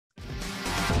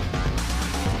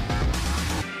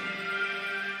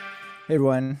Hey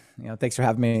everyone, thanks for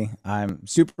having me. I'm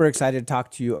super excited to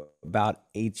talk to you about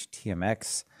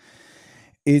HTMX.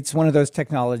 It's one of those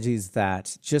technologies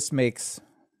that just makes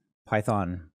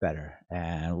Python better.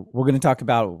 And we're going to talk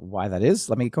about why that is.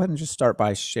 Let me go ahead and just start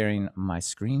by sharing my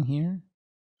screen here.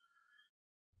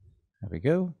 There we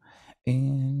go.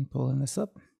 And pulling this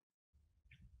up.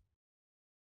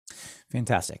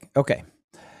 Fantastic. Okay.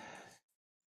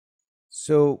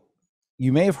 So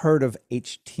you may have heard of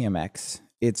HTMX.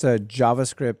 It's a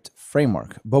JavaScript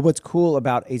framework. But what's cool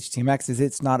about HTMX is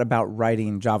it's not about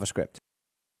writing JavaScript.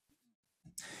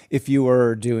 If you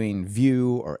are doing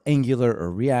Vue or Angular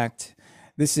or React,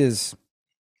 this is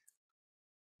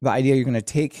the idea. You're going to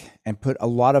take and put a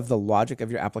lot of the logic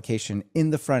of your application in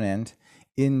the front end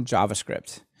in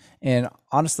JavaScript. And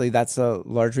honestly, that's a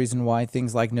large reason why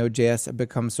things like Node.js have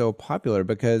become so popular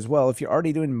because, well, if you're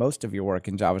already doing most of your work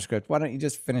in JavaScript, why don't you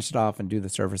just finish it off and do the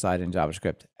server side in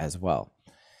JavaScript as well?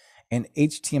 And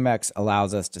HTMX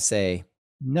allows us to say,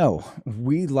 no,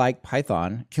 we like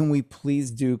Python. Can we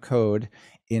please do code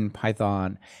in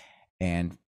Python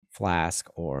and Flask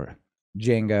or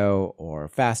Django or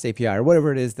FastAPI or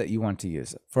whatever it is that you want to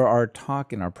use? For our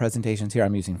talk and our presentations here,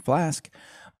 I'm using Flask,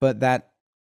 but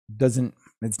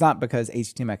it's not because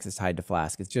HTMX is tied to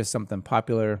Flask. It's just something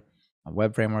popular, a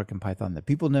web framework in Python that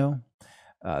people know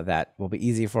that will be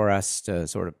easy for us to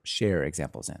sort of share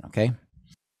examples in, okay?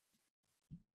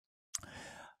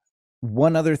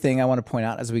 One other thing I want to point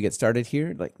out as we get started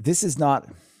here, like this is not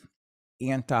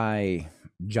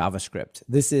anti-JavaScript.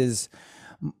 This is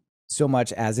so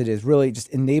much as it is really just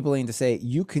enabling to say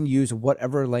you can use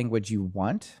whatever language you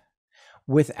want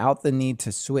without the need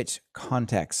to switch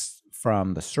context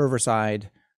from the server side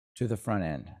to the front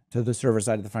end, to the server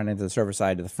side to the front end, to the server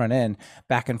side to the front end,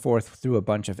 back and forth through a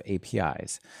bunch of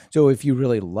APIs. So if you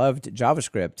really loved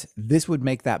JavaScript, this would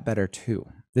make that better too.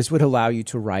 This would allow you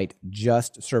to write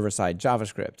just server-side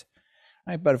JavaScript,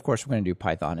 right? But of course, we're going to do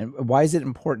Python. And why is it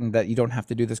important that you don't have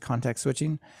to do this context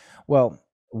switching? Well,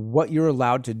 what you're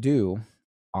allowed to do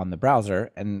on the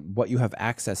browser and what you have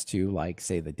access to, like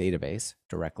say the database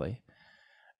directly,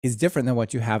 is different than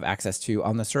what you have access to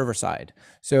on the server side.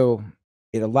 So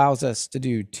it allows us to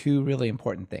do two really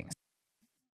important things.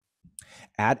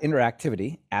 Add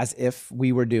interactivity as if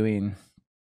we were doing,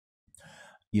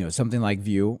 something like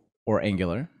Vue or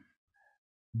Angular,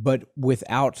 but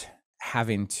without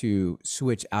having to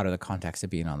switch out of the context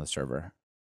of being on the server.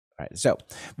 All right, so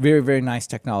very, very nice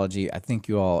technology. I think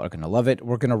you all are going to love it.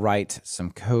 We're going to write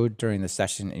some code during the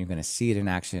session and you're going to see it in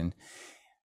action.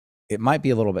 It might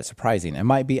be a little bit surprising. It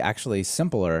might be actually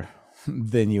simpler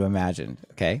than you imagined,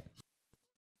 okay?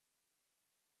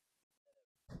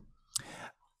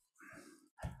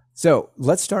 So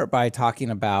let's start by talking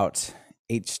about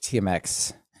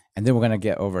HTMX, and then we're going to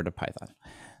get over to Python.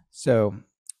 So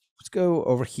let's go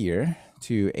over here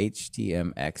to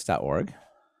htmx.org.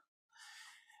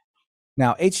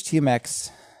 Now,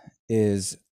 HTMX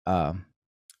is a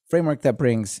framework that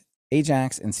brings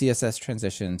Ajax and CSS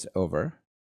transitions over,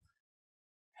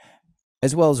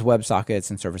 as well as WebSockets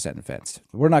and server-side events.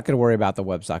 We're not going to worry about the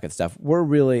WebSocket stuff. We're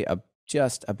really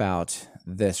just about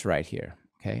this right here,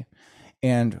 okay?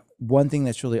 And one thing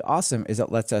that's really awesome is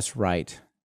it lets us write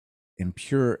in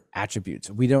pure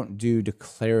attributes. We don't do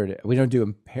declarative, we don't do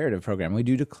imperative programming, we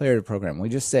do declarative programming. We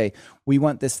just say, we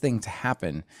want this thing to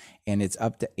happen, and it's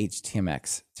up to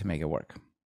HTMX to make it work.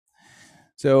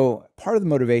 So part of the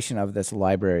motivation of this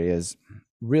library is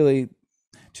really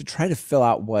to try to fill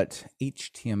out what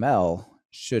HTML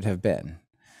should have been.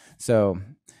 So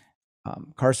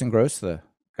Carson Gross, the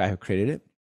guy who created it,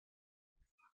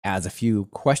 adds a few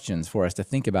questions for us to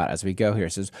think about as we go here.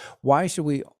 It says, why should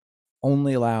we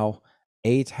only allow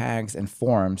A tags and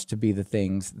forms to be the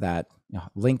things that,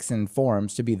 links and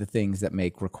forms to be the things that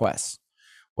make requests?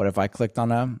 What if I clicked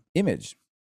on an image?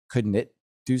 Couldn't it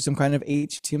do some kind of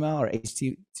HTML or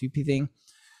HTTP thing?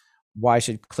 Why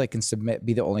should click and submit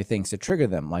be the only things to trigger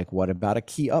them? Like what about a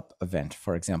key up event,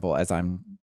 for example, as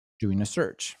I'm doing a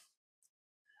search?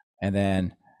 And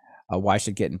then why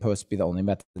should get and post be the only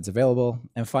methods available?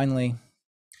 And finally,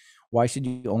 why should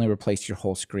you only replace your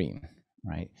whole screen,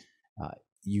 right?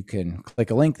 You can click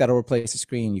a link that'll replace the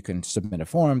screen. You can submit a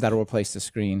form that'll replace the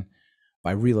screen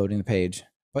by reloading the page.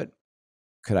 But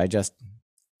could I just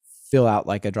fill out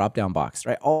like a drop-down box,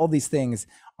 right? All these things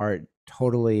are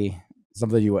totally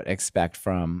something you would expect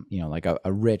from, like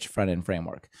a rich front-end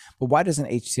framework. But why doesn't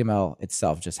HTML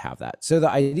itself just have that? So the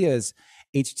idea is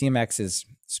HTMX is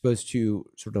supposed to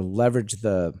sort of leverage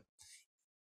the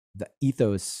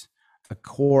ethos, the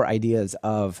core ideas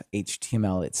of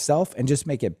HTML itself and just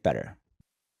make it better.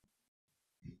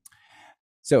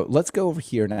 So let's go over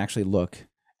here and actually look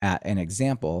at an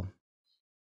example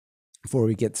before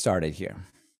we get started here.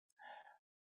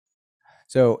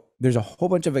 So there's a whole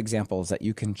bunch of examples that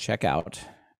you can check out,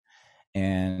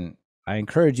 and I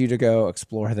encourage you to go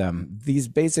explore them. These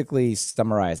basically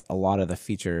summarize a lot of the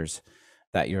features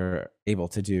that you're able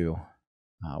to do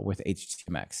with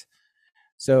HTMX.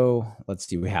 So let's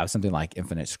see, we have something like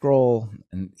infinite scroll,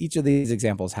 and each of these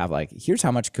examples have like, here's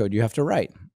how much code you have to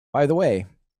write. By the way,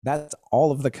 that's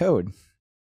all of the code.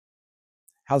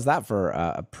 How's that for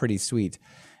a pretty sweet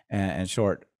and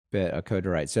short bit of code to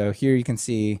write? So here you can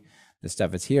see the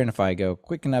stuff is here, and if I go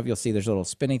quick enough, you'll see there's a little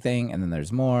spinny thing, and then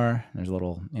there's more. There's a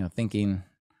little, thinking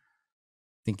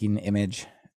image,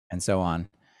 and so on.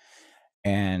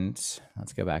 And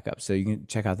let's go back up. So you can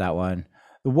check out that one.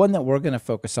 The one that we're going to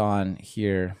focus on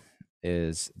here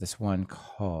is this one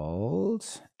called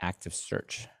active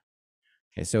search.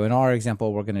 Okay, so in our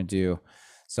example, we're going to do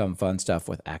some fun stuff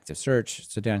with active search.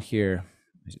 So down here,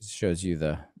 it shows you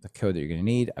the code that you're going to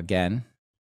need. Again,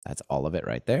 that's all of it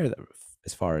right there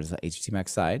as far as the HTMX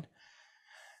side.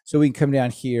 So we can come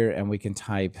down here and we can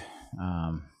type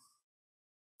MI,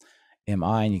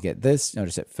 and you get this.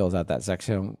 Notice it fills out that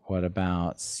section. What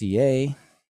about CA?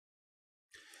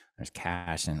 There's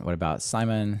Cash. And what about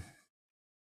Simon?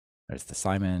 There's the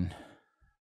Simon.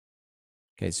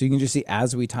 Okay, so you can just see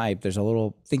as we type, there's a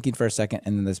little thinking for a second,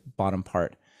 and then this bottom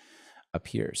part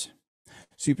appears.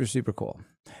 Super, super cool.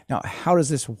 Now, how does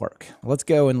this work? Let's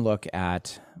go and look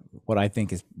at what I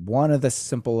think is one of the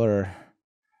simpler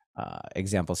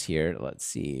examples here. Let's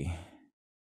see.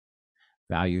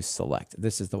 Value select.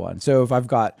 This is the one. So if I've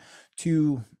got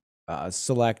two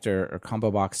select or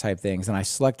combo box type things, and I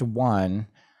select one,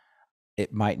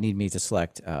 it might need me to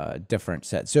select a different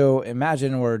set. So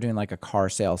imagine we're doing like a car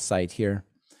sales site here,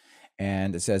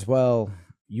 and it says, well,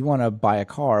 you want to buy a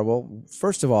car. Well,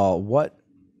 first of all, what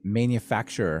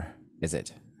manufacturer is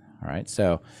it? All right.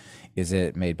 So is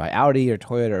it made by Audi or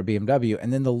Toyota or BMW?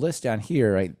 And then the list down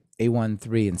here, right? A1,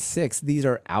 3, and 6, these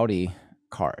are Audi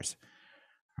cars,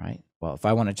 right? Well, if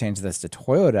I want to change this to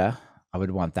Toyota, I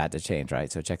would want that to change,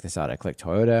 right? So check this out. I click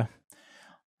Toyota,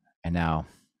 and now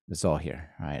it's all here,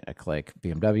 right? I click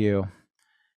BMW,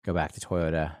 go back to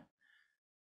Toyota,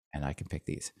 and I can pick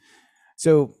these.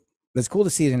 So that's cool to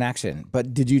see it in action.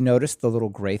 But did you notice the little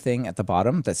gray thing at the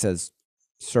bottom that says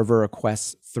server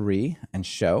requests 3 and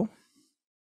show?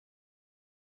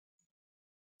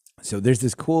 So there's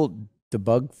this cool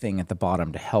debug thing at the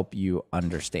bottom to help you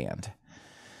understand.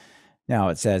 Now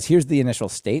it says, here's the initial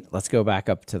state. Let's go back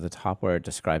up to the top where it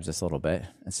describes this a little bit.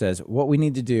 It says, what we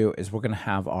need to do is we're going to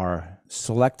have our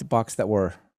select box that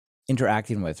we're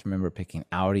interacting with. Remember, picking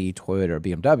Audi, Toyota, or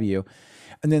BMW.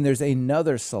 And then there's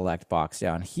another select box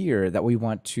down here that we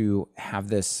want to have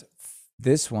this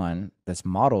one, this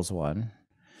models one,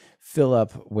 fill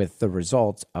up with the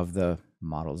results of the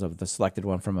models of the selected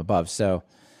one from above. So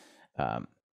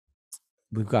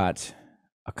we've got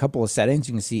a couple of settings.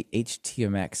 You can see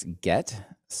HTMX get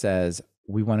says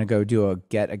we want to go do a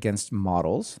get against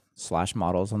models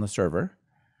 /models on the server.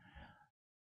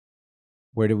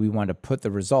 Where do we want to put the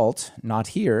result? Not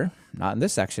here, not in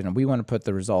this section. We want to put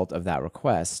the result of that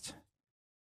request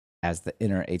as the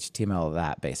inner HTML of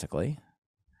that, basically.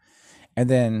 And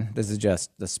then this is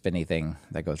just the spinny thing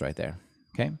that goes right there.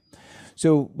 Okay.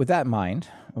 So with that in mind,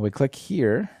 when we click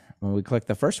here, when we click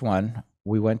the first one,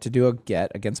 we went to do a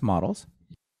get against models.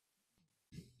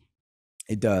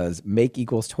 It does make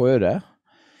equals Toyota.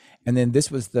 And then this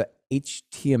was the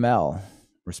HTML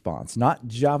response, not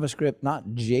JavaScript, not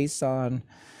JSON,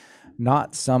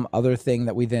 not some other thing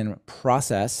that we then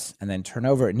process and then turn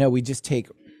over. No, we just take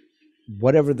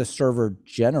whatever the server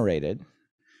generated,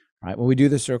 right? When we do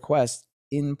this request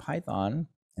in Python,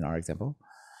 in our example,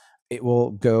 it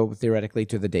will go theoretically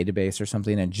to the database or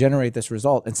something and generate this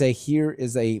result and say, here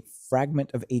is a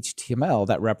fragment of HTML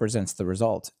that represents the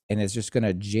result. And it's just going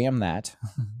to jam that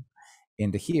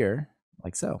into here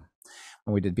like so.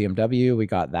 When we did BMW, we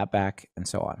got that back and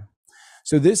so on.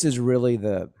 So this is really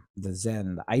the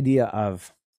Zen, the idea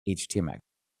of HTMX.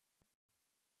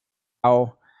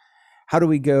 How do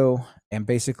we go and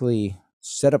basically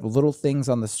set up little things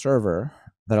on the server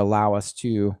that allow us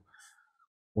to,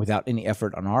 without any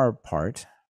effort on our part,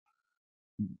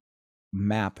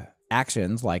 map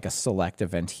actions like a select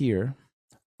event here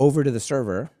over to the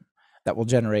server that will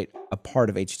generate a part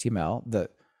of HTML. The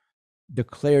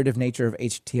declarative nature of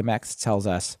HTMX tells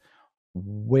us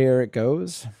where it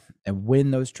goes and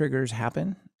when those triggers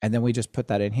happen. And then we just put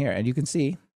that in here. And you can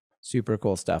see super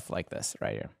cool stuff like this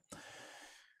right here.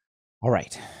 All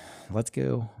right, let's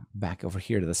go back over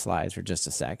here to the slides for just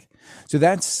a sec. So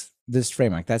that's this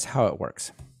framework. That's how it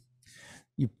works.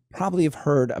 You probably have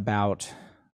heard about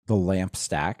the lamp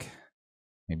stack.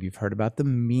 Maybe you've heard about the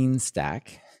mean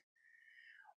stack.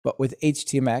 But with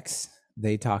HTMX,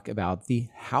 they talk about the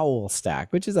howl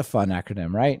stack, which is a fun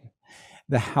acronym, right?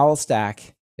 The howl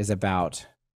stack is about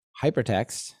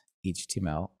hypertext,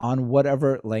 HTML, on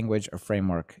whatever language or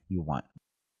framework you want.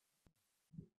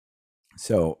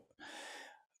 So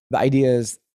the idea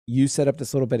is you set up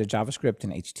this little bit of JavaScript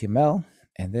and HTML,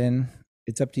 and then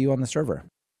it's up to you on the server.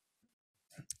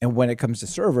 And when it comes to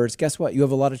servers, guess what? You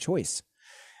have a lot of choice.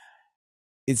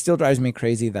 It still drives me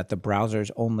crazy that the browsers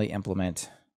only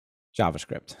implement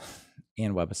JavaScript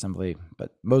and WebAssembly,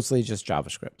 but mostly just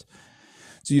JavaScript.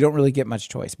 So you don't really get much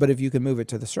choice. But if you can move it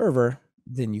to the server,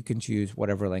 then you can choose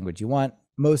whatever language you want.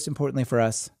 Most importantly for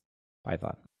us,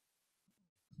 Python.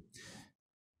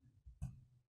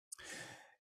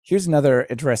 Here's another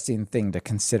interesting thing to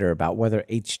consider about whether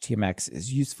HTMX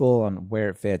is useful and where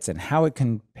it fits and how it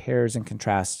compares and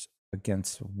contrasts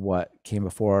against what came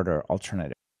before it or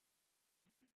alternative.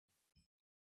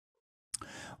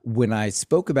 When I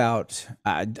spoke about,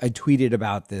 I tweeted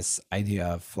about this idea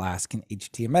of Flask and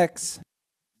HTMX.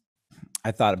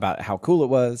 I thought about how cool it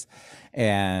was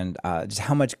and just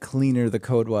how much cleaner the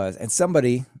code was. And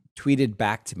somebody tweeted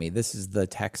back to me, this is the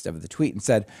text of the tweet, and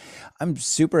said, I'm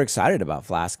super excited about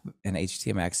Flask and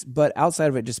HTMX, but outside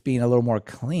of it just being a little more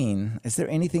clean, is there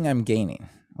anything I'm gaining?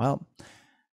 Well,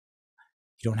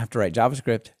 you don't have to write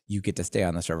JavaScript. You get to stay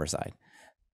on the server side.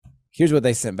 Here's what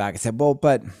they sent back. I said, well,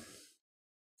 but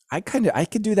I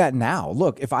could do that now.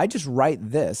 Look, if I just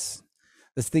write this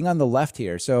thing on the left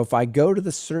here. So if I go to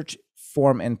the search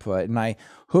form input and I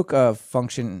hook a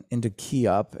function into key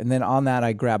up, and then on that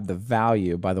I grab the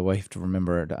value. By the way, you have to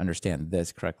remember to understand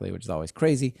this correctly, which is always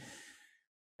crazy.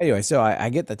 Anyway, so I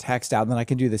get the text out, and then I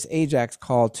can do this AJAX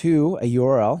call to a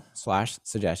URL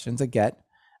 /suggestions, a get,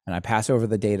 and I pass over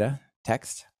the data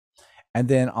text. And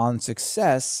then on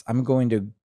success, I'm going to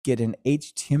get an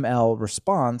HTML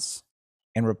response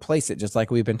and replace it just like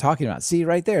we've been talking about. See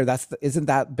right there, isn't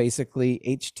that basically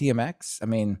HTMX? I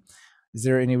mean, is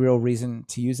there any real reason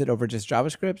to use it over just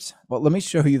JavaScript? Well, let me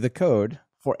show you the code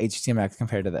for HTMX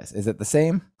compared to this. Is it the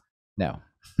same? No.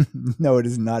 No, it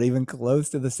is not even close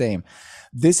to the same.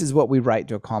 This is what we write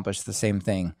to accomplish the same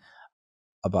thing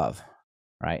above,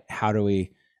 right? How do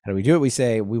we do it? We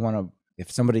say we want to,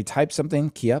 if somebody types something,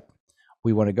 key up,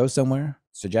 we want to go somewhere,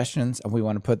 suggestions, and we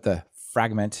want to put the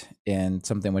fragment in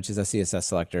something which is a CSS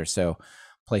selector, so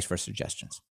place for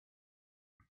suggestions.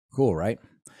 Cool, right?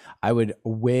 I would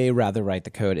way rather write the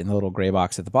code in the little gray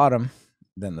box at the bottom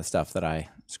than the stuff that I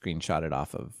screenshotted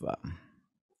off of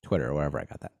Twitter or wherever I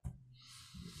got that.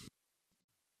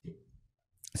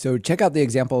 So check out the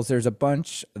examples. There's a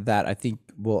bunch that I think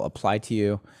will apply to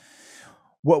you.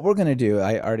 What we're going to do,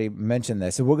 I already mentioned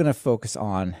this, so we're going to focus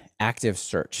on active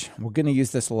search. We're going to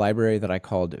use this library that I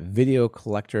called Video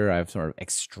Collector. I've sort of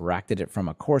extracted it from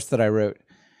a course that I wrote,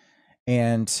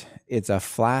 and it's a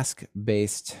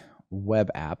Flask-based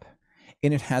web app,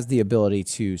 and it has the ability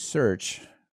to search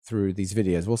through these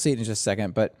videos. We'll see it in just a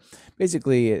second, but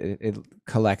basically it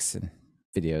collects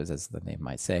videos, as the name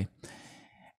might say.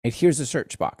 And here's the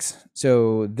search box.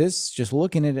 So this, just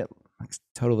looking at it, looks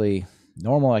totally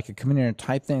normal. I could come in here and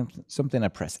type something, I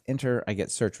press enter, I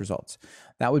get search results.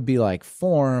 That would be like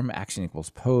form, action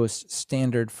equals post,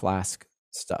 standard Flask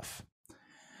stuff.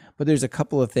 But there's a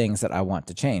couple of things that I want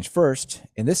to change. First,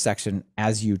 in this section,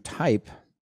 as you type,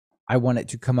 I want it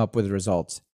to come up with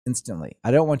results instantly.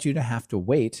 I don't want you to have to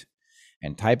wait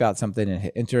and type out something and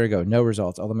hit enter and go, no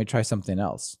results. Oh, let me try something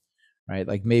else, right?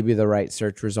 Like maybe the right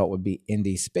search result would be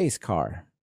Indy space car.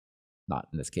 Not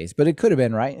in this case, but it could have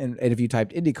been, right? And if you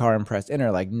typed IndyCar and pressed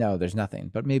enter, like, no, there's nothing.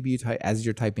 But maybe you type, as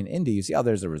you're typing Indy, you see, oh,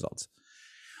 there's the results.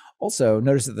 Also,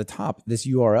 notice at the top, this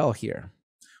URL here.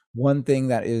 One thing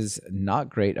that is not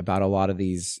great about a lot of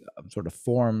these sort of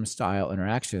form style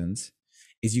interactions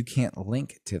is you can't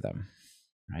link to them,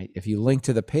 right? If you link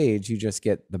to the page, you just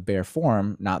get the bare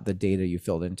form, not the data you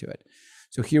filled into it.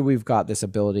 So here we've got this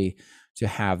ability to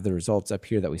have the results up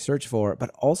here that we search for, but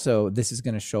also this is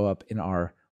going to show up in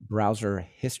our browser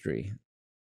history,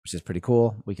 which is pretty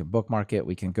cool. We can bookmark it.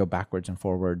 We can go backwards and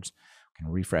forwards. We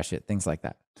can refresh it, things like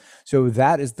that. So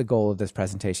that is the goal of this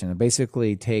presentation, to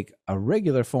basically take a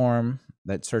regular form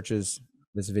that searches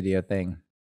this video thing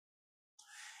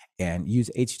and use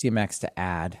HTMX to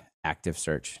add active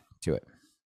search to it.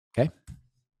 Okay.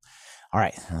 All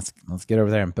right, let's get over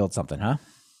there and build something, huh?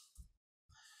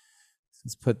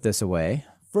 Let's put this away.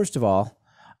 First of all,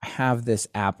 I have this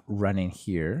app running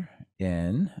here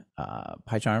in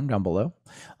PyCharm down below.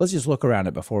 Let's just look around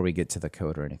it before we get to the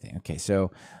code or anything. Okay,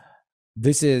 so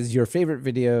This is your favorite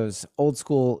videos, old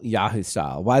school Yahoo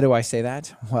style. Why do I say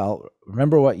that? Well,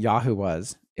 remember what Yahoo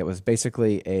was? It was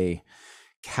basically a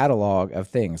catalog of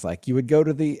things. Like you would go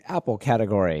to the Apple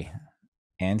category,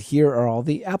 and here are all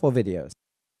the Apple videos.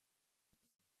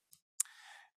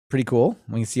 Pretty cool.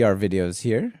 We can see our videos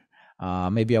here.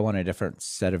 Maybe I want a different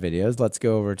set of videos. Let's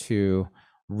go over to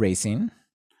racing.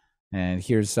 And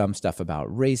here's some stuff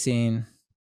about racing.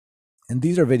 And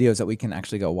these are videos that we can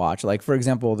actually go watch. Like, for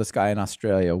example, this guy in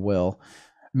Australia, Will,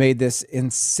 made this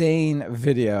insane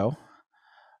video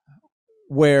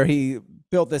where he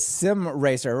built this sim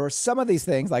racer, or some of these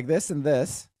things like this and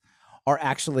this are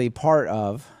actually part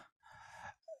of,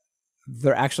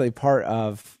 they're actually part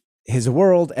of his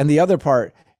world. And the other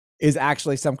part is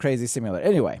actually some crazy simulator.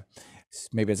 Anyway,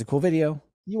 maybe it's a cool video.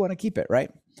 You want to keep it, right?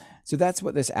 So that's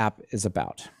what this app is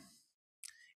about.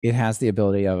 It has the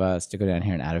ability of us to go down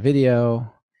here and add a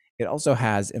video. It also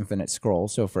has infinite scroll.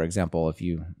 So for example, if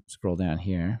you scroll down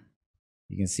here,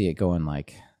 you can see it going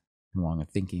like along with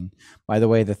thinking. By the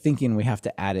way, the thinking we have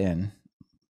to add in,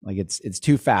 like it's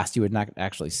too fast. You would not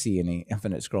actually see any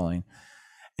infinite scrolling.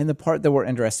 And the part that we're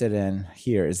interested in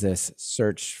here is this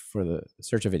search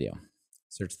a video,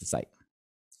 search the site.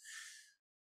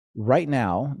 Right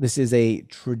now, this is a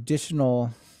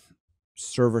traditional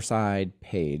server-side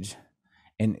page.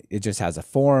 And it just has a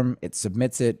form, it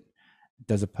submits it,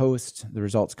 does a post, the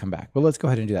results come back. But let's go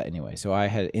ahead and do that anyway. So I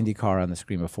had IndyCar on the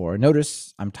screen before.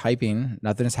 Notice I'm typing,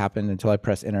 nothing has happened until I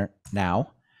press enter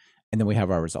now, and then we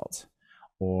have our results.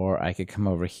 Or I could come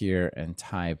over here and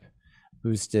type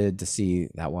boosted to see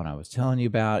that one I was telling you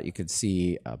about. You could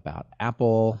see about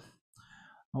Apple,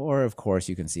 or of course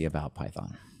you can see about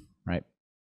Python, right?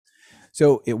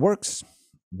 So it works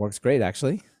great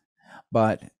actually,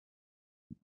 but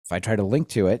if I try to link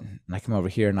to it and I come over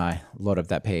here and I load up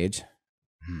that page,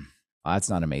 well, that's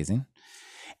not amazing.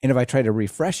 And if I try to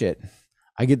refresh it,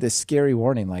 I get this scary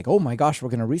warning like, oh my gosh, we're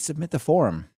going to resubmit the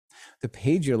form. The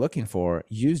page you're looking for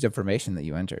used information that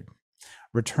you entered.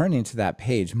 Returning to that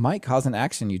page might cause an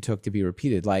action you took to be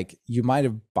repeated. Like you might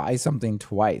have buy something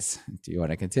twice. Do you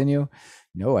want to continue?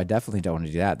 No, I definitely don't want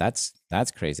to do that.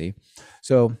 That's crazy.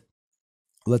 So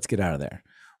let's get out of there.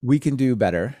 We can do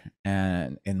better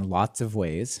and in lots of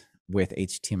ways with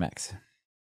HTMX.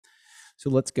 So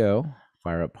let's go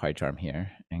fire up PyCharm here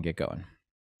and get going.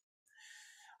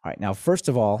 All right, now, first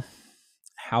of all,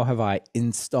 how have I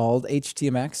installed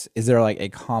HTMX? Is there like a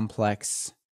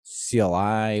complex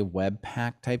CLI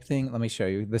Webpack type thing? Let me show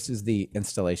you. This is the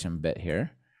installation bit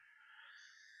here.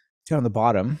 See on the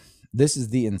bottom, this is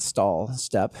the install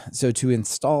step. So to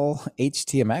install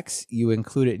HTMX, you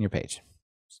include it in your page.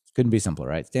 Couldn't be simpler,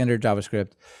 right? Standard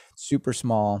JavaScript, super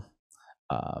small.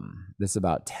 This is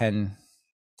about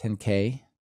 10K.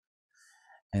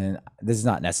 And this is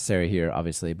not necessary here,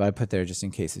 obviously, but I put there just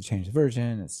in case it changed the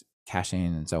version, it's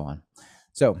caching and so on.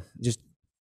 So just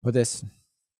put this,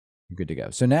 you're good to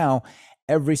go. So now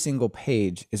every single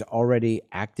page is already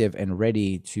active and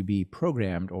ready to be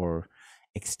programmed or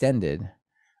extended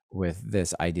with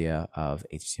this idea of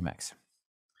HTMX.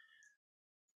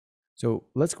 So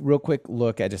let's real quick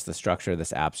look at just the structure of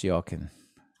this app so y'all can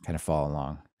kind of follow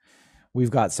along. We've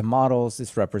got some models.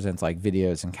 This represents like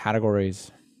videos and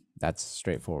categories. That's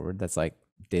straightforward. That's like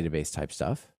database type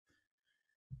stuff.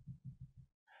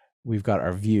 We've got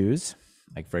our views.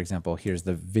 Like for example, here's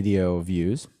the video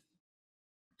views.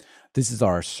 This is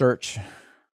our search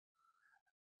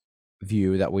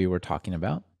view that we were talking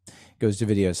about. It goes to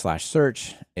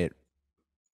video/search. It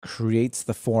creates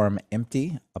the form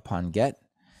empty upon get.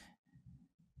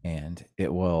 And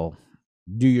it will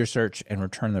do your search and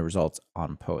return the results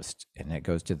on post. And it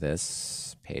goes to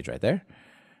this page right there.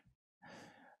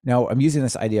 Now, I'm using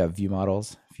this idea of view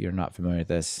models. If you're not familiar with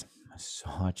this,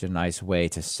 such a nice way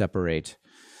to separate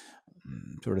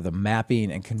sort of the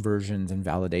mapping and conversions and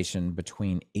validation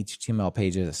between HTML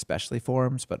pages, especially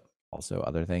forms, but also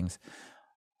other things,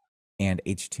 and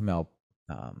HTML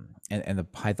and the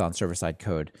Python server-side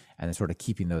code, and then sort of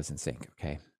keeping those in sync,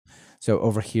 okay? So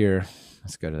over here,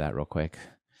 let's go to that real quick.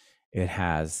 It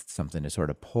has something to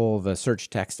sort of pull the search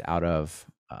text out of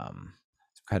some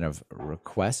kind of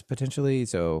request potentially.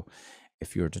 So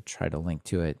if you were to try to link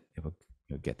to it,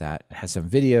 you'll get that. It has some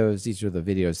videos. These are the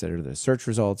videos that are the search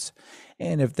results.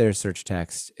 And if there's search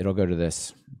text, it'll go to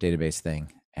this database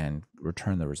thing and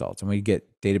return the results. And we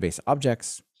get database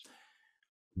objects.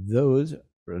 Those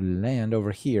land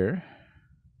over here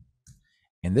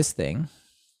in this thing,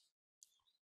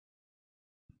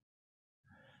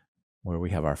 where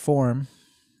we have our form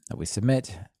that we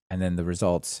submit, and then the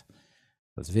results,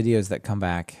 those videos that come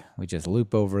back, we just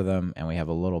loop over them, and we have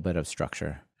a little bit of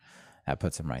structure that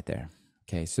puts them right there.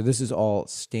 Okay, so this is all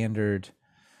standard,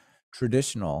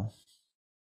 traditional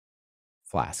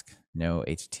Flask, no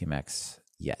HTMX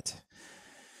yet.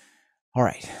 All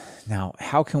right, now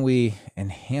how can we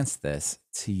enhance this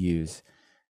to use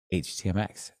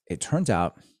HTMX? It turns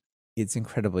out it's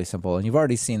incredibly simple, and you've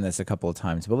already seen this a couple of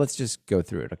times, but let's just go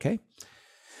through it, okay?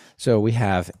 So we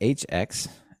have HX,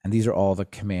 and these are all the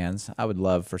commands. I would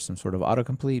love for some sort of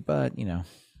autocomplete, but you know,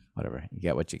 whatever, you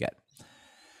get what you get.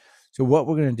 So what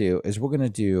we're gonna do is we're gonna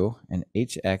do an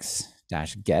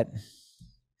HX-get,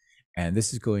 and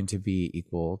this is going to be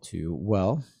equal to,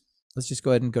 well, let's just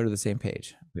go ahead and go to the same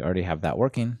page. We already have that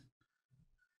working.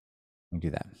 We do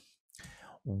that.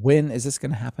 When is this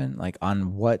gonna happen? Like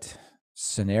on what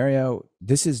scenario?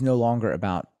 This is no longer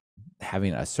about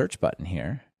having a search button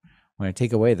here. We're going to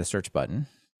take away the search button.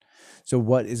 So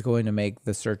what is going to make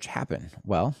the search happen?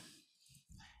 Well,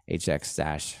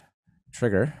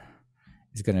 hx-trigger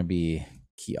is going to be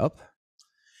key up.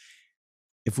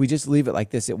 If we just leave it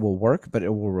like this, it will work, but it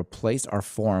will replace our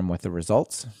form with the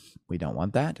results. We don't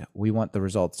want that. We want the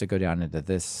results to go down into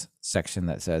this section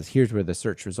that says, here's where the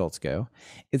search results go.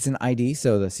 It's an ID,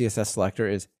 so the CSS selector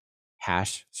is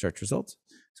hash search results.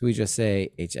 So we just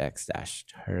say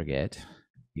hx-target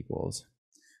equals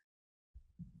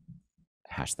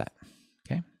hash that,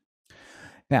 okay?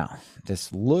 Now,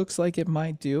 this looks like it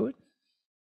might do it,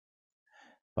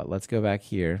 but let's go back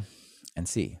here and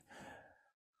see.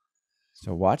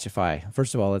 So watch if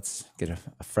first of all, let's get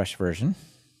a fresh version.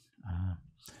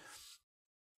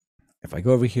 If I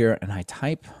go over here and I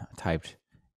typed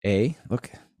A,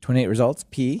 look, 28 results,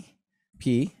 P,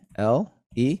 L,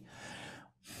 E.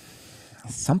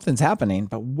 Something's happening,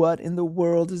 but what in the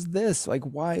world is this? Like,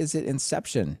 why is it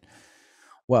inception?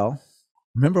 Well,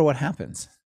 remember what happens.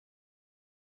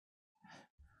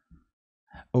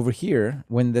 Over here,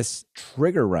 when this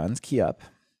trigger runs, key up,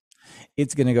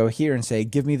 it's going to go here and say,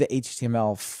 give me the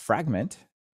HTML fragment,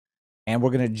 and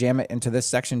we're going to jam it into this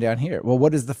section down here. Well,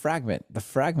 what is the fragment? The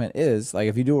fragment is, like,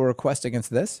 if you do a request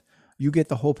against this, you get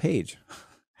the whole page.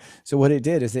 So what it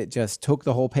did is it just took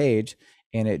the whole page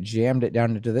and it jammed it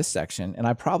down into this section. And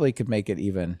I probably could make it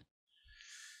even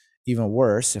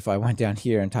worse if I went down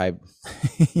here and typed,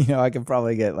 you know, I could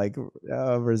probably get like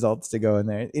results to go in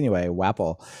there. Anyway,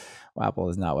 WAPL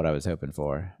is not what I was hoping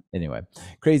for. Anyway,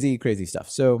 crazy stuff.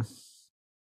 So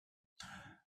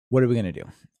what are we going to do?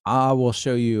 I will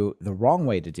show you the wrong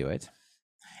way to do it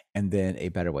and then a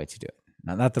better way to do it.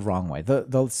 Now, not the wrong way, the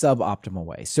suboptimal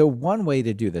way. So one way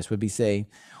to do this would be say,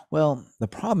 well, the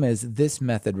problem is this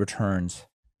method returns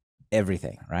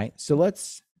everything, right? So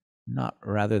let's not,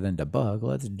 rather than debug,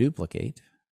 let's duplicate.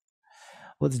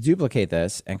 Let's duplicate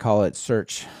this and call it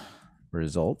search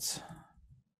results.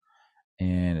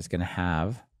 And it's going to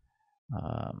have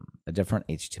a different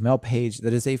HTML page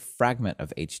that is a fragment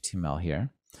of HTML here.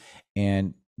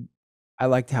 And I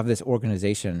like to have this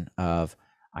organization of,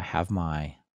 I have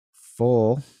my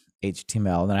full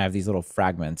HTML, then I have these little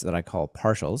fragments that I call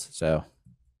partials. So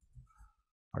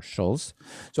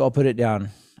I'll put it down,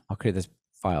 I'll create this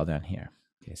file down here.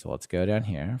 Okay, so let's go down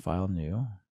here, file new,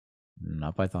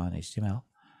 not Python, HTML.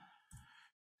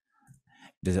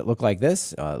 Does it look like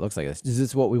this? It looks like this. Is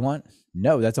this what we want?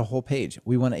 No, that's a whole page.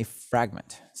 We want a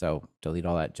fragment. So delete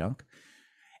all that junk.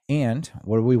 And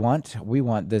what do we want? We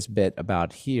want this bit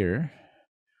about here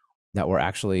that we're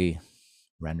actually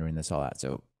rendering this all out.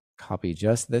 So copy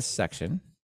just this section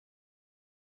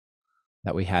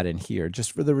that we had in here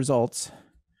just for the results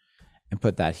and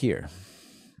put that here.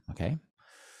 Okay,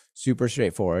 super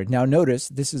straightforward. Now notice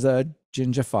this is a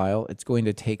Jinja file. It's going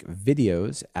to take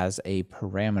videos as a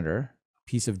parameter,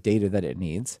 piece of data that it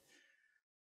needs.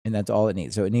 And that's all it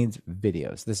needs. So it needs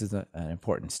videos. This is an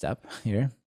important step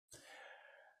here.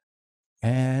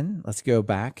 And let's go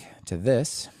back to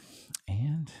this.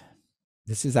 And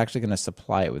this is actually going to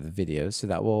supply it with videos. So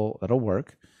that'll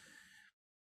work.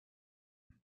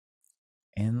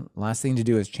 And last thing to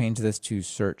do is change this to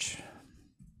search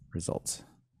results.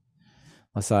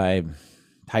 Unless I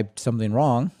typed something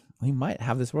wrong, we might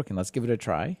have this working. Let's give it a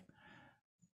try.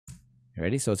 You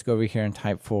ready? So let's go over here and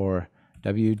type for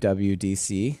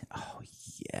WWDC. Oh,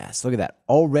 yes. Look at that.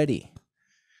 Already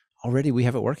we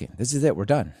have it working. This is it. We're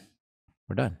done.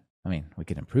 I mean, we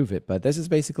can improve it, but this is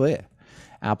basically it.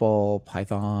 Apple,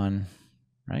 Python,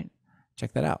 right?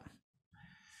 Check that out.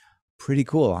 Pretty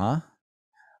cool, huh?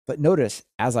 But notice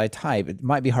as I type, it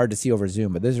might be hard to see over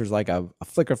Zoom, but this is like a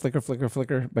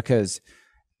flicker, because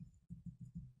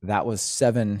that was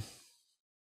seven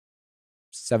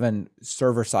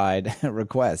server side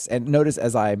requests. And notice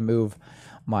as I move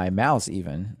my mouse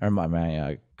even, or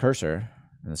my cursor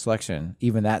in the selection,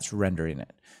 even that's rendering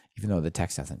it. even though the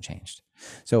text hasn't changed.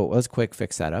 So let's quick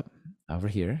fix that up over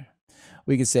here.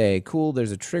 We could say, cool,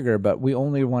 there's a trigger, but we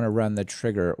only want to run the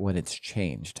trigger when it's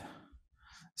changed.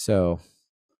 So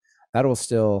that will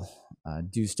still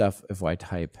do stuff if I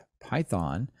type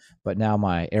Python, but now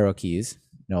my arrow keys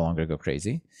no longer go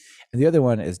crazy. And the other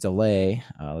one is delay,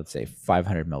 let's say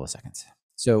 500 milliseconds.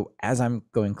 So as I'm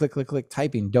going click, click, click,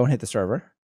 typing, don't hit the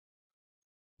server.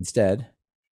 Instead,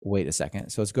 wait a second.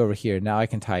 So let's go over here. Now I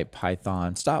can type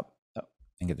Python stop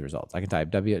and get the results. I can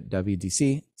type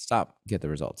WWDC stop, get the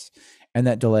results. And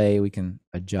that delay we can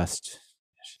adjust.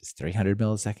 It's 300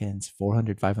 milliseconds,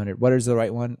 400, 500. What is the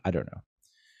right one? I don't know.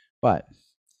 But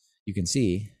you can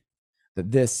see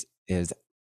that this is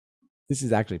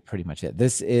actually pretty much it.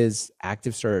 This is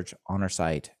active search on our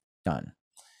site done.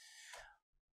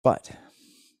 But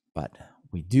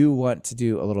we do want to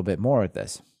do a little bit more with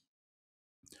this.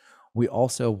 We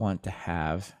also want to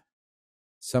have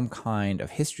some kind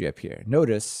of history up here.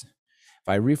 Notice if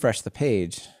I refresh the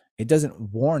page, it doesn't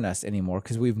warn us anymore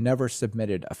because we've never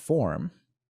submitted a form.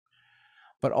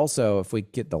 But also if we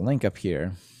get the link up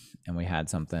here and we had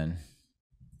something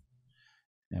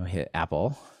and we hit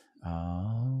Apple,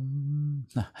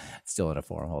 still in a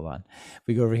form, hold on. If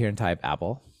we go over here and type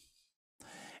Apple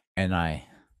and I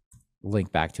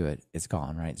link back to it, it's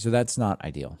gone, right? So that's not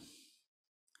ideal.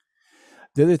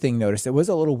 The other thing, notice it was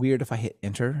a little weird if I hit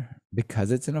enter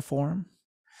because it's in a form.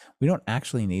 We don't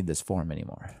actually need this form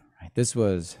anymore, right? It's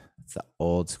the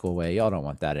old school way. Y'all don't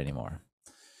want that anymore.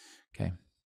 Okay.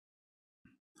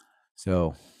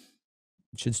 So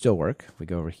it should still work. If we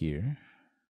go over here,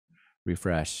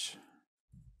 refresh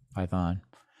Python,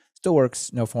 still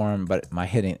works, no form, but my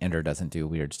hitting enter doesn't do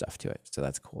weird stuff to it. So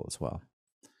that's cool as well.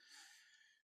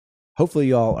 Hopefully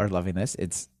y'all are loving this.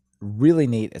 It's really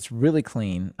neat. It's really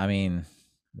clean. I mean,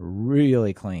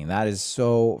 really clean. That is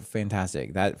so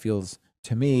fantastic. That feels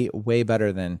to me way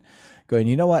better than going,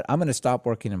 you know what, I'm going to stop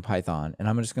working in Python and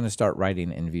I'm just going to start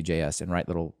writing in Vue.js and write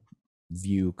little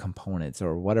Vue components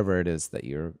or whatever it is that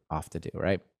you're off to do,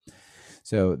 right?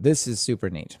 So this is super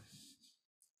neat.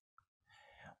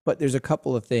 But there's a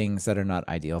couple of things that are not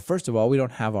ideal. First of all, we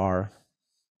don't have our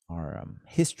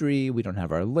history. We don't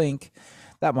have our link.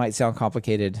 That might sound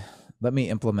complicated. Let me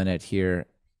implement it here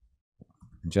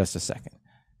in just a second.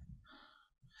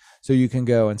 So you can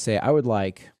go and say, I would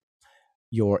like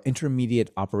your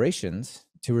intermediate operations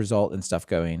to result in stuff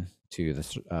going to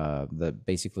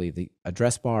basically the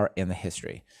address bar and the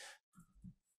history.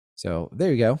 So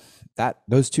there you go.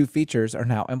 Those two features are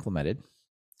now implemented.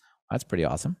 That's pretty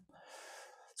awesome.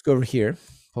 Let's go over here,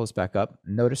 pull this back up.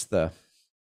 Notice the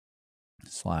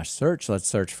 /search. Let's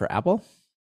search for Apple.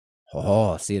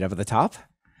 Oh, see it up at the top?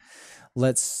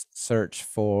 Let's search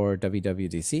for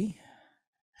WWDC.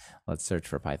 Let's search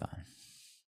for Python.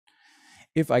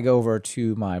 If I go over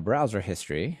to my browser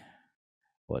history,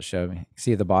 will it show me?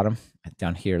 See at the bottom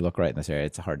down here, look right in this area.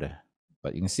 It's hard to,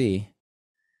 but you can see.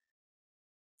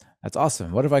 That's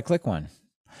awesome. What if I click one?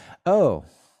 Oh,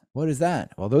 what is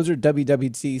that? Well, those are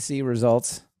WWDC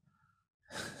results.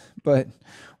 But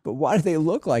why do they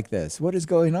look like this? What is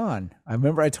going on? I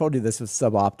remember I told you this was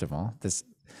suboptimal. This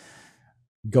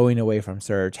going away from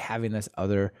search, having this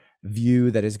other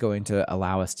view that is going to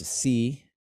allow us to see,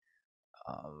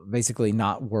 basically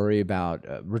not worry about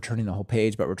returning the whole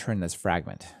page, but return this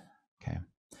fragment. Okay.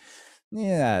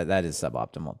 Yeah, that is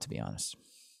suboptimal, to be honest.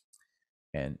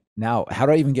 And now, how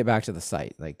do I even get back to the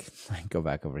site? Like, I go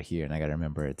back over here and I got to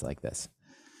remember it's like this.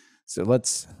 So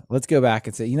let's go back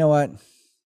and say, you know what?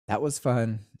 That was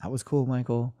fun. That was cool,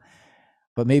 Michael.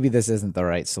 But maybe this isn't the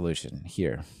right solution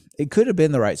here. It could have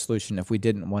been the right solution if we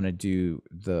didn't want to do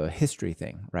the history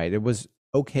thing, right? It was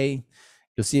okay.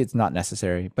 You'll see it's not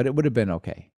necessary, but it would have been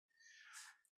okay.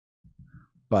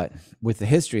 But with the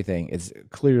history thing, it's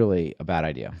clearly a bad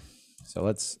idea. So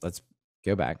let's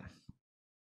go back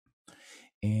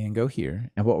and go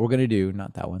here. And what we're going to do,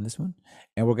 not that one, this one.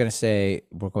 And we're going to say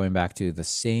we're going back to the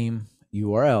same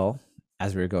URL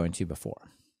as we were going to before.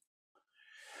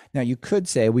 Now you could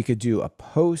say we could do a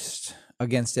post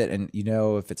against it. And you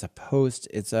know, if it's a post,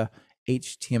 it's a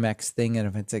HTMX thing. And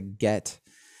if it's a get,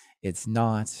 it's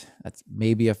not. That's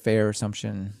maybe a fair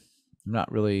assumption. I'm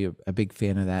not really a big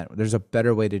fan of that. There's a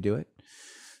better way to do it.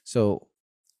 So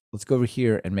let's go over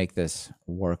here and make this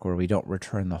work where we don't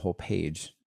return the whole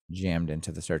page jammed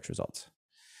into the search results.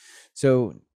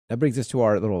 So that brings us to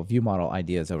our little view model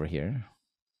ideas over here.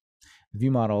 View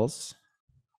models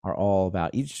are all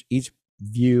about each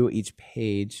view, each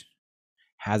page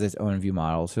has its own view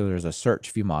model. So there's a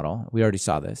search view model. We already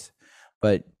saw this,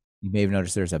 but you may have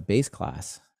noticed there's a base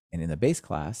class. And in the base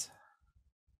class,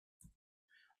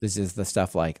 this is the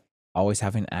stuff like always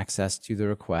having access to the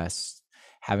requests,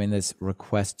 having this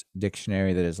request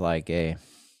dictionary that is like a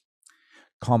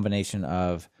combination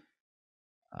of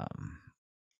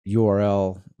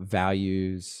URL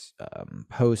values,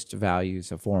 post values,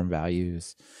 so form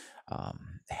values,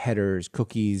 headers,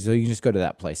 cookies. So you can just go to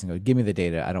that place and go, give me the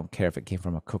data. I don't care if it came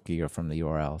from a cookie or from the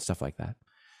URL, stuff like that.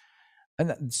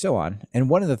 And so on. And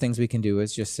one of the things we can do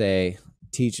is just say,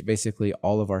 teach basically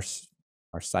all of our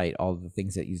site, all of the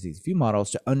things that use these view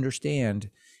models to understand,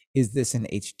 is this an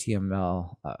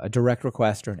HTML, a direct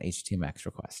request or an HTMX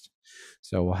request?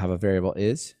 So we'll have a variable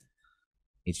is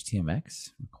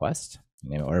HTMX request,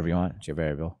 name it whatever you want, it's your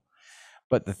variable.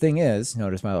 But the thing is,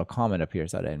 notice my little comment up here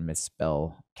so I didn't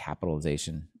misspell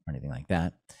capitalization or anything like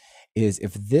that, is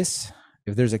if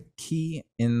there's a key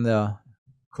in the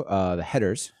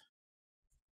headers,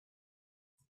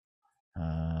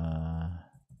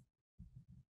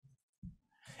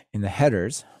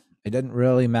 it doesn't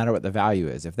really matter what the value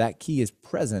is. If that key is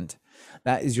present,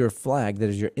 that is your flag, that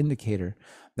is your indicator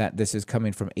that this is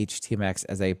coming from HTMX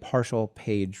as a partial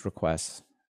page request,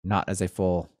 not as a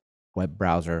full web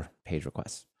browser page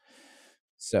request.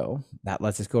 So that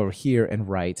lets us go over here and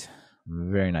write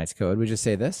very nice code. We just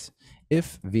say this,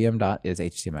 if vm.is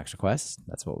HTMX request,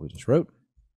 that's what we just wrote.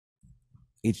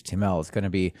 HTML is going to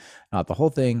be not the whole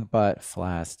thing, but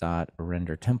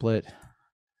flask.render template.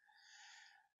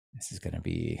 This is going to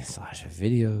be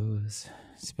 /videos,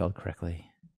 spelled correctly,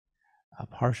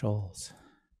 partials,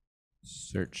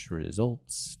 search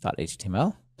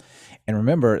results.html. And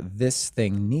remember, this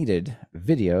thing needed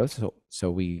videos,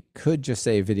 so we could just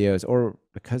say videos, or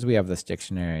because we have this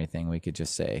dictionary thing, we could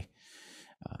just say,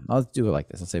 I'll do it like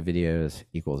this. Let's say videos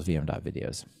equals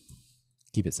vm.videos.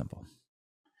 Keep it simple.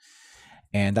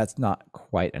 And that's not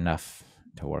quite enough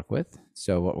to work with.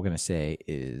 So what we're going to say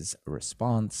is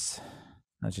response.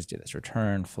 Let's just do this.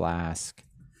 Return Flask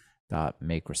dot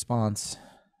make response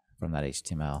from that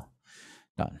HTML.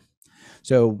 Done.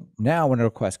 So now when a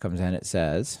request comes in, it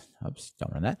says, oops,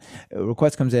 don't run that. A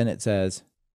request comes in, it says,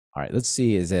 all right, let's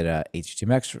see, is it a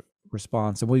HTMX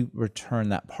response? And we return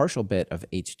that partial bit of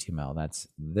HTML. That's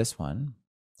this one.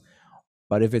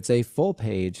 But if it's a full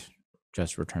page,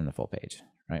 just return the full page,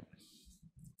 right?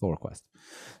 Full request.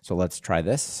 So let's try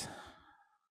this.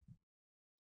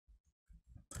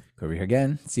 Go over here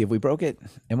again, see if we broke it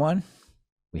in one.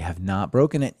 We have not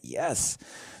broken it. Yes.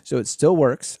 So it still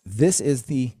works. This is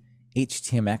the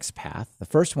HTMX path. The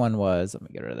first one was, let me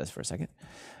get rid of this for a second.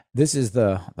 This is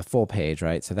the full page,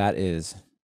 right? So that is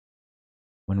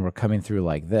when we're coming through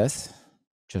like this,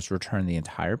 just return the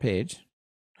entire page.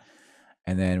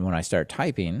 And then when I start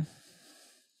typing,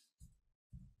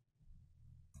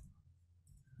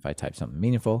 if I type something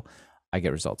meaningful, I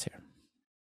get results here.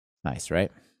 Nice,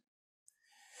 right?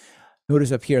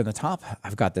 Notice up here in the top,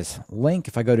 I've got this link.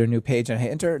 If I go to a new page and I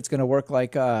hit enter, it's going to work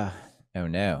like, oh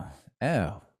no.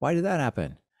 Oh, why did that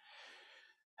happen?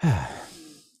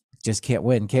 Just can't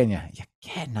win, can you? You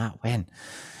cannot win.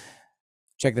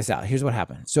 Check this out. Here's what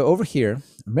happened. So over here,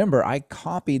 remember, I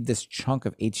copied this chunk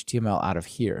of HTML out of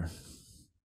here.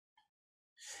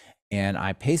 And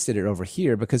I pasted it over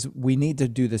here because we need to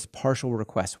do this partial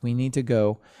request. We need to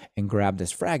go and grab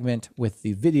this fragment with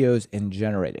the videos and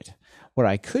generate it. What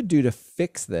I could do to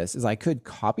fix this is I could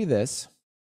copy this.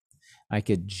 I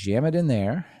could jam it in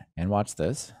there and watch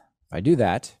this. If I do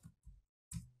that,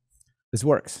 this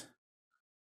works.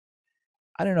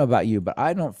 I don't know about you, but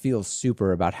I don't feel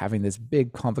super about having this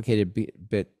big complicated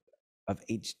bit of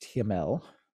HTML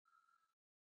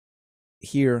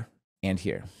here and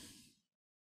here.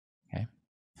 Okay.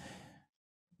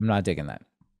 I'm not digging that.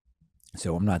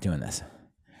 So I'm not doing this.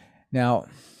 Now,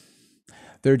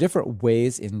 there are different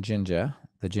ways in Jinja,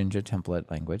 the Jinja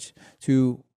template language,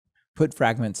 to put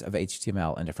fragments of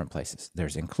HTML in different places.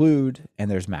 There's include and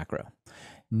there's macro.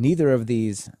 Neither of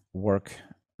these work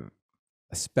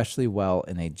especially well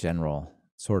in a general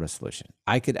sort of solution.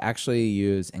 I could actually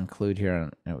use include here,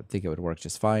 and I would think it would work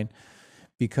just fine,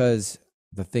 because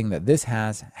the thing that this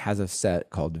has a set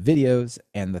called videos,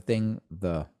 and the thing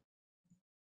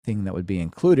that would be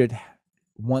included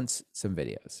wants some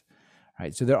videos.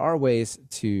 Right? So there are ways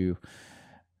to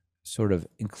sort of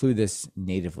include this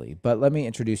natively, but let me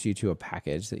introduce you to a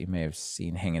package that you may have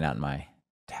seen hanging out in my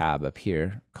tab up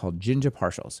here called Jinja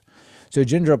Partials. So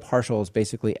Jinja Partials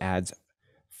basically adds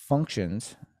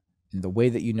functions in the way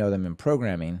that you know them in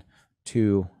programming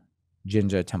to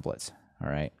Jinja templates. All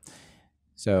right.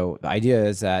 So the idea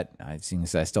is that, I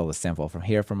stole the sample from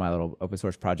here from my little open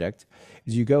source project,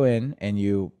 is you go in and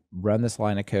you run this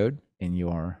line of code in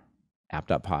your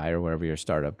app.py or wherever your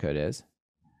startup code is.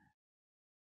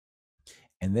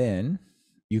 And then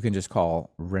you can just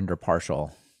call render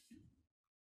partial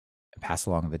pass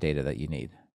along the data that you need.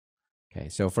 Okay,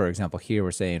 so for example, here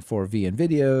we're saying for V and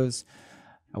videos,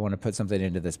 I want to put something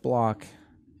into this block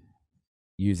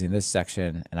using this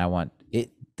section, and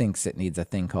it thinks it needs a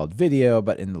thing called video,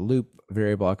 but in the loop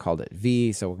variable, I called it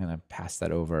V, so we're going to pass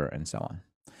that over and so on.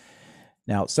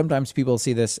 Now, sometimes people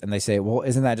see this and they say, well,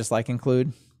 isn't that just like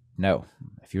include? No.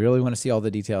 If you really want to see all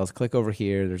the details, click over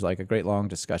here. There's like a great long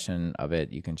discussion of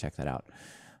it. You can check that out.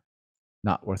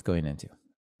 Not worth going into.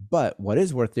 But what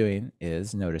is worth doing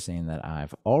is noticing that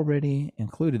I've already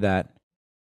included that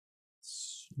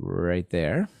right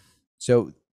there.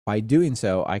 So by doing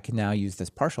so, I can now use this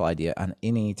partial idea on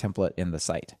any template in the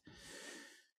site.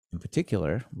 In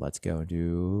particular, let's go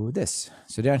do this.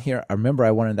 So down here, remember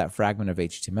I wanted that fragment of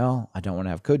HTML. I don't want to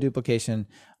have code duplication.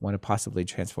 I want to possibly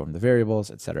transform the variables,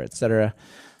 et cetera, et cetera.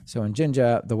 So in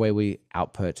Jinja, the way we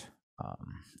output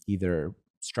either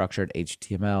structured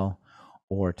HTML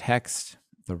or text,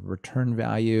 the return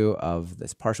value of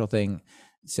this partial thing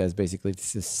says basically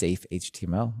this is safe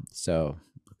HTML. So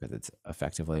because it's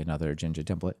effectively another Jinja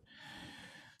template.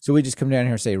 So we just come down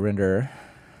here and say render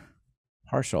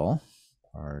partial,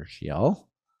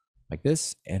 like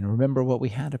this. And remember what we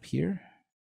had up here?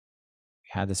 We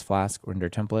had this Flask render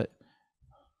template.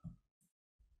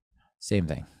 Same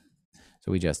thing.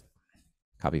 So we just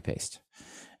copy paste,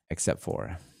 except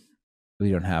for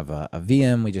we don't have a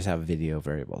VM, we just have video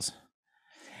variables.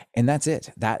 And that's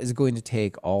it. That is going to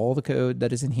take all the code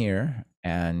that is in here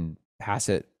and pass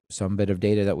it some bit of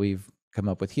data that we've come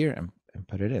up with here and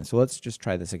put it in. So let's just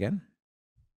try this again.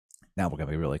 Now we're going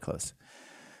to be really close.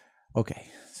 Okay,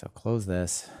 so close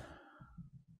this.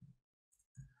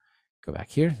 Go back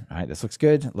here. All right, this looks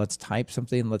good. Let's type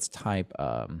something. Let's type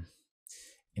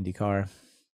IndyCar.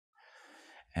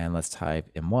 And let's type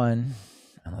M1.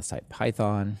 And let's type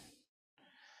Python.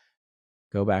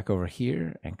 Go back over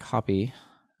here and copy.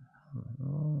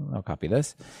 I'll copy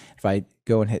this. If I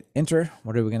go and hit enter,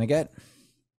 what are we going to get?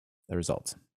 The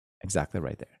results. Exactly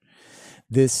right there.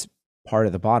 This part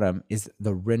at the bottom is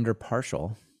the render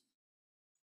partial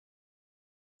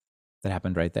that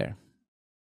happened right there.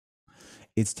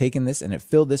 It's taken this and it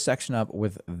filled this section up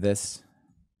with this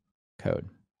code.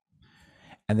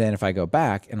 And then if I go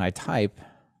back and I type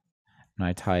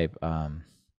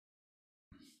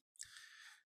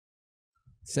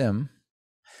sim,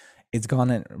 it's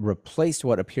gone and replaced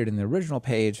what appeared in the original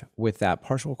page with that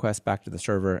partial request back to the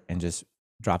server and just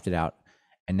dropped it out.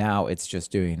 And now it's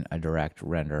just doing a direct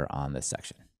render on this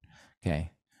section.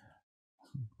 Okay.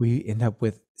 We end up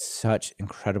with such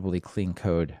incredibly clean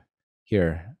code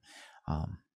here.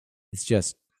 It's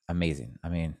just amazing. I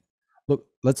mean, look,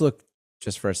 let's look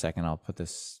just for a second. I'll put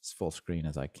this full screen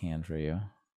as I can for you.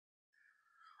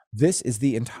 This is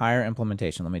the entire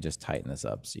implementation. Let me just tighten this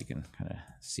up so you can kind of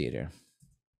see it here.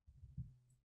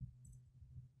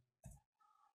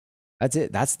 That's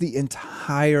it. That's the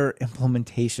entire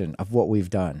implementation of what we've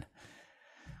done.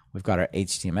 We've got our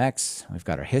HTMX, we've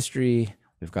got our history,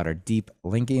 we've got our deep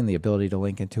linking, the ability to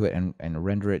link into it and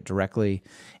render it directly.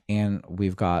 And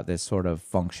we've got this sort of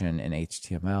function in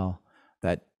HTML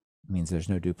that means there's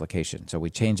no duplication. So we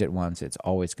change it once, it's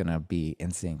always going to be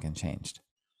in sync and changed.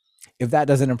 If that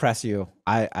doesn't impress you,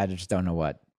 I just don't know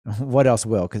what else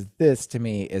will, because this to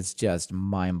me is just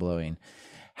mind-blowing.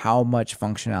 How much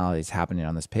functionality is happening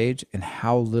on this page and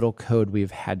how little code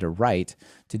we've had to write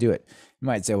to do it. You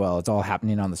might say, well, it's all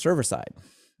happening on the server side.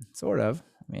 Sort of.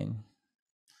 I mean,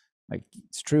 like,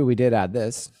 it's true we did add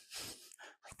this.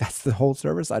 That's the whole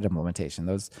server side implementation,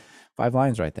 those 5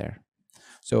 lines right there.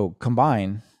 So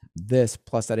combine this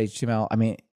plus that HTML. I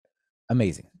mean,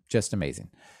 amazing, just amazing.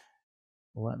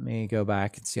 Let me go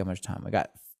back and see how much time. I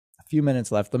got a few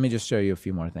minutes left. Let me just show you a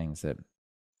few more things that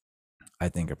I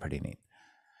think are pretty neat.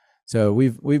 So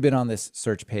we've been on this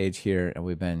search page here and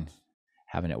we've been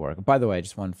having it work. By the way,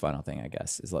 just one final thing, I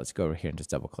guess, is let's go over here and just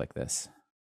double click this.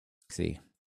 See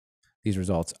these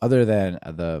results, other than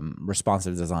the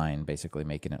responsive design, basically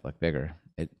making it look bigger.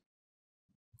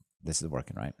 This is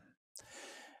working, right?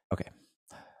 Okay,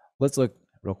 let's look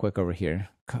real quick over here.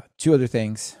 2 other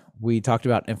things. We talked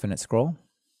about infinite scroll,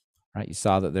 right? You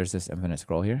saw that there's this infinite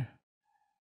scroll here.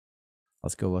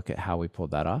 Let's go look at how we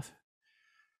pulled that off.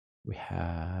 We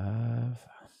have,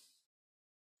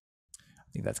 I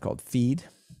think that's called feed.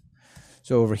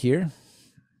 So over here,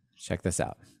 check this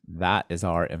out. That is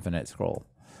our infinite scroll.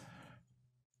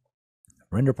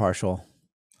 Render partial,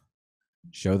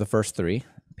 show the first 3,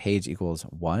 page equals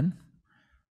 1.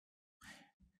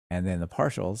 And then the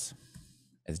partials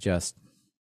is just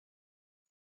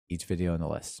each video in the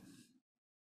list.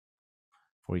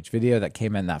 For each video that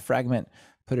came in that fragment,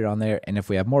 put it on there. And if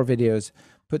we have more videos,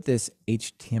 put this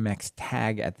HTMX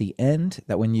tag at the end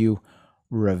that when you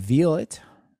reveal it,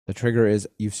 the trigger is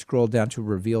you've scrolled down to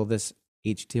reveal this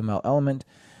HTML element,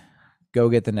 go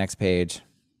get the next page.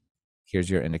 Here's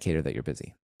your indicator that you're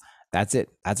busy. That's it.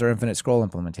 That's our infinite scroll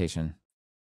implementation.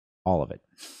 All of it.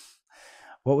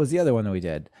 What was the other one that we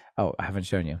did? Oh, I haven't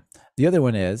shown you. The other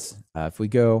one is if we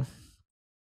go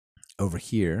over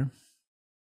here,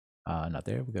 not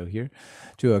there, we go here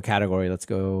to a category. Let's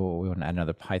go, we want to add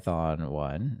another Python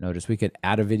one. Notice we could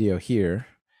add a video here.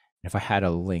 If I had a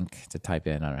link to type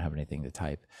in, I don't have anything to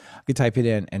type. I could type it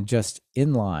in and just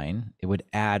inline, it would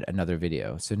add another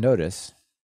video. So notice,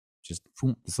 just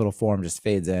boom, this little form just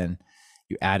fades in.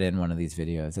 You add in one of these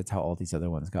videos. That's how all these other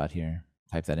ones got here.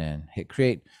 Type that in, hit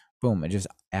create, boom, it just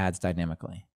adds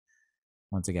dynamically.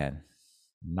 Once again,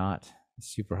 not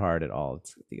super hard at all.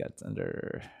 I think that's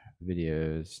under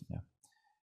videos, no.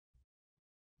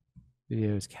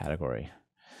 Videos category.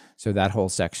 So that whole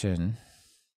section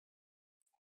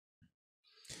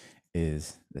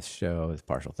is this show, this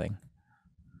partial thing.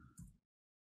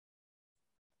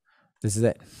 This is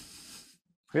it.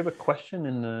 We have a question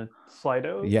in the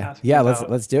Slido. Yeah,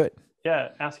 let's do it. Yeah,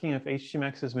 asking if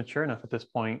HTMX is mature enough at this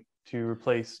point to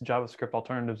replace JavaScript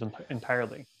alternatives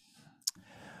entirely.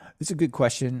 It's a good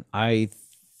question. I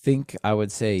think I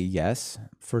would say yes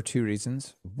for two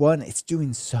reasons. One, it's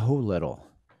doing so little,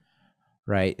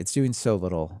 right? It's doing so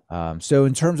little. So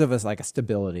in terms of like a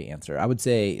stability answer, I would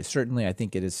say certainly I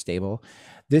think it is stable.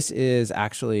 This is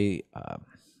actually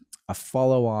a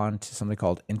follow-on to something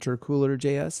called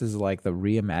intercooler.js. This is like the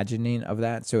reimagining of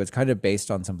that. So it's kind of based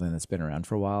on something that's been around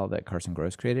for a while that Carson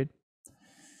Gross created.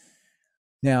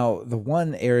 Now, the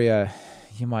one area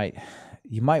you might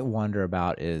wonder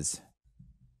about is,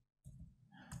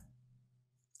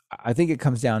 I think it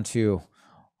comes down to,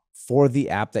 for the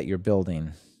app that you're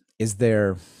building, is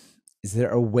there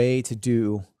a way to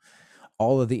do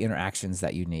all of the interactions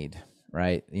that you need,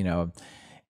 right? You know,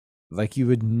 like you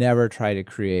would never try to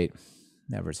create,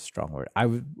 never is a strong word.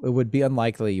 It would be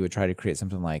unlikely you would try to create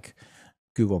something like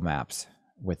Google Maps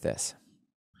with this.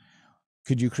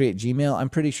 Could you create Gmail? I'm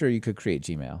pretty sure you could create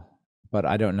Gmail, but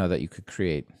I don't know that you could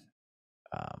create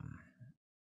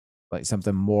like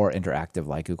something more interactive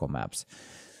like Google Maps.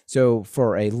 So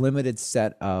for a limited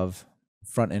set of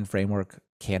front-end framework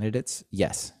candidates,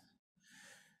 yes.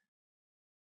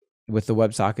 With the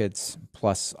WebSockets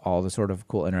plus all the sort of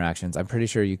cool interactions, I'm pretty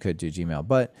sure you could do Gmail.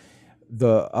 But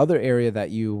the other area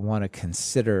that you want to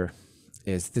consider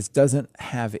is this doesn't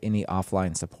have any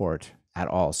offline support at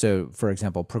all. So for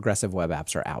example, progressive web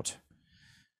apps are out.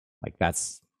 Like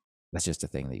that's just a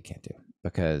thing that you can't do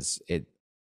because it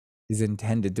is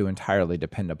intended to entirely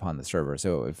depend upon the server.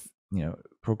 So if, you know,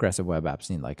 progressive web apps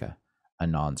need like a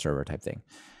non-server type thing.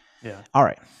 Yeah. All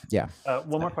right. Yeah.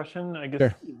 One more question. I guess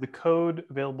sure. The code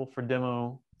available for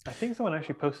demo. I think someone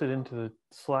actually posted into the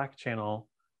Slack channel.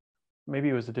 Maybe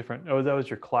it was a different. Oh, that was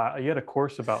your class. You had a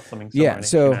course about something. Yeah.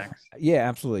 So yeah,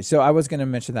 absolutely. So I was going to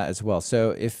mention that as well.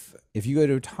 So if you go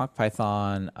to Talk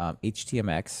Python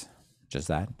HTMX, just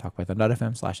that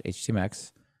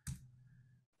talkpython.fm/HTMX,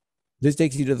 this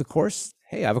takes you to the course.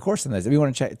 Hey, I have a course on this. If you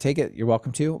want to take it, you're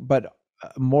welcome to. But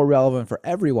more relevant for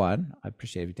everyone, I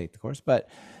appreciate if you take the course, but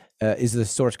is the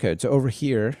source code. So over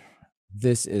here,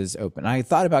 this is open. I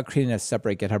thought about creating a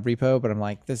separate GitHub repo, but I'm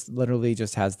like, this literally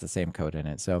just has the same code in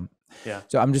it. So yeah.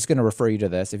 So I'm just going to refer you to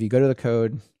this. If you go to the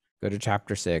code, go to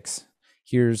chapter 6,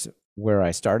 here's where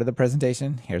I started the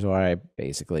presentation. Here's where I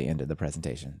basically ended the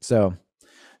presentation. So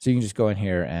you can just go in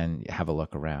here and have a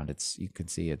look around. You can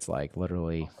see it's like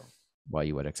literally what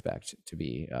you would expect to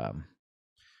be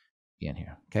in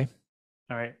here. Okay.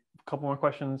 All right. A couple more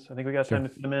questions. I think we got time to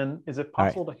fit them in. Is it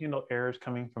possible to handle errors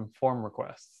coming from form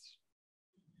requests?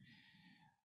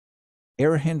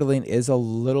 Error handling is a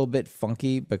little bit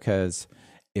funky because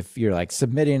if you're like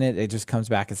submitting it, it just comes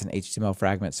back as an HTML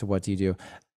fragment. So what do you do?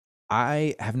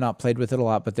 I have not played with it a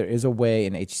lot, but there is a way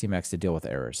in HTMX to deal with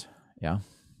errors. Yeah.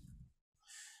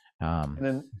 And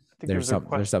then I think there's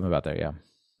something about there.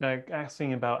 Yeah.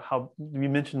 Asking about how you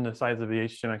mentioned the size of the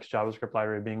HTMX JavaScript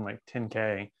library being like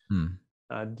 10K.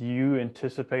 Do you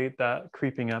anticipate that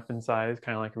creeping up in size,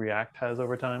 kind of like React has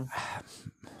over time?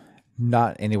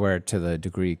 Not anywhere to the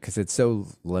degree because it's so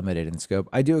limited in scope.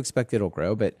 I do expect it'll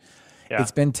grow, but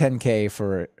it's been 10K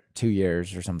for 2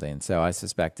 years or something. So I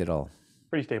suspect it'll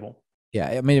pretty stable. Yeah,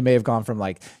 I mean, it may have gone from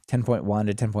like 10.1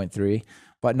 to 10.3,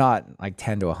 but not like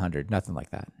 10 to 100, nothing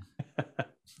like that.